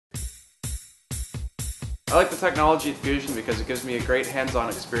I like the technology at Fusion because it gives me a great hands-on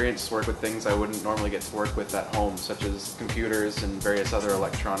experience to work with things I wouldn't normally get to work with at home, such as computers and various other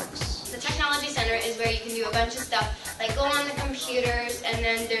electronics. The Technology Center is where you can do a bunch of stuff, like go on the computers, and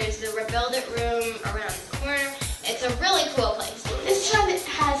then there's the Rebuild It room around the corner. It's a really cool place. This one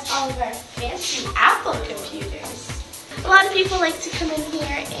has all of our fancy Apple computers. A lot of people like to come in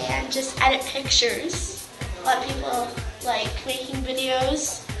here and just edit pictures. A lot of people like making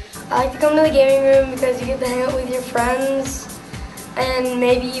videos. I like to come to the gaming room because you get to hang out with your friends and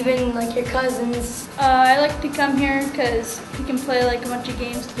maybe even like your cousins. I like to come here because you can play like a bunch of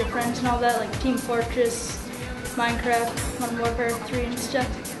games with your friends and all that, like Team Fortress, Minecraft, Modern Warfare 3 and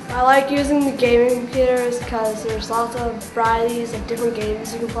stuff. I like using the gaming computers because there's lots of varieties of different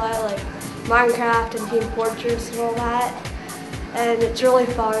games you can play, like Minecraft and Team Fortress and all that. And it's really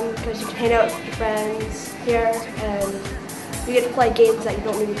fun because you can hang out with your friends here and you get to play games that you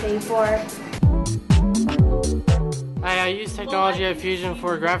don't really pay for. I use technology at Fusion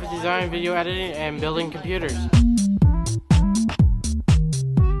for graphic design, video editing, and building computers.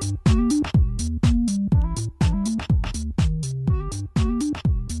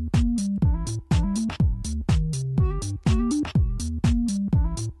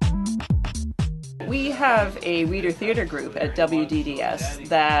 We have a reader theater group at WDDS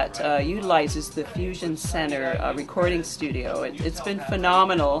that utilizes the Fusion Center recording studio. It's been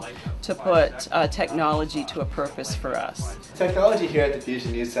phenomenal to put technology to a purpose for us. Technology here at the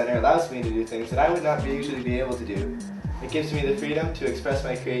Fusion Youth Center allows me to do things that I would not usually be able to do. It gives me the freedom to express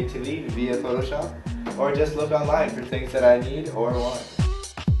my creativity via Photoshop or just look online for things that I need or want.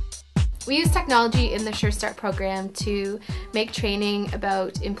 We use technology in the Sure Start program to make training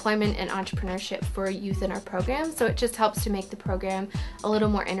about employment and entrepreneurship for youth in our program, so it just helps to make the program a little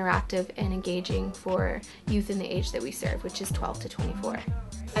more interactive and engaging for youth in the age that we serve, which is 12 to 24.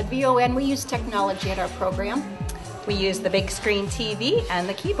 At VON we use technology at our program. We use the big screen TV and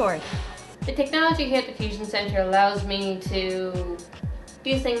the keyboard. The technology here at the Fusion Center allows me to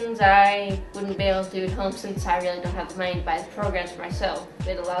do things I wouldn't be able to do at home since I really don't have the money to buy the programs for myself.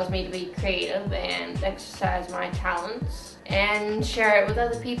 It allows me to be creative and exercise my talents and share it with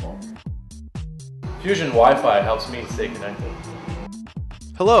other people. Fusion Wi-Fi helps me stay connected.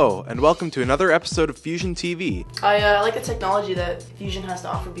 Hello, and welcome to another episode of Fusion TV. I like the technology that Fusion has to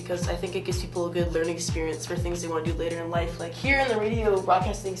offer because I think it gives people a good learning experience for things they want to do later in life. Like here in the radio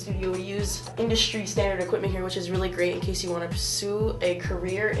broadcasting studio, we use industry standard equipment here, which is really great in case you want to pursue a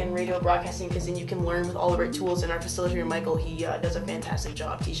career in radio broadcasting, because then you can learn with all of our tools. And our facilitator, Michael, he does a fantastic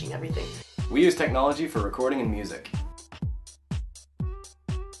job teaching everything. We use technology for recording and music.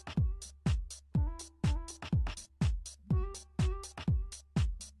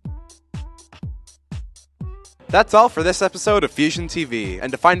 That's all for this episode of Fusion TV.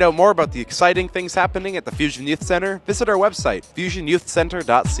 And to find out more about the exciting things happening at the Fusion Youth Center, visit our website,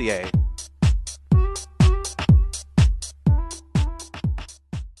 fusionyouthcenter.ca.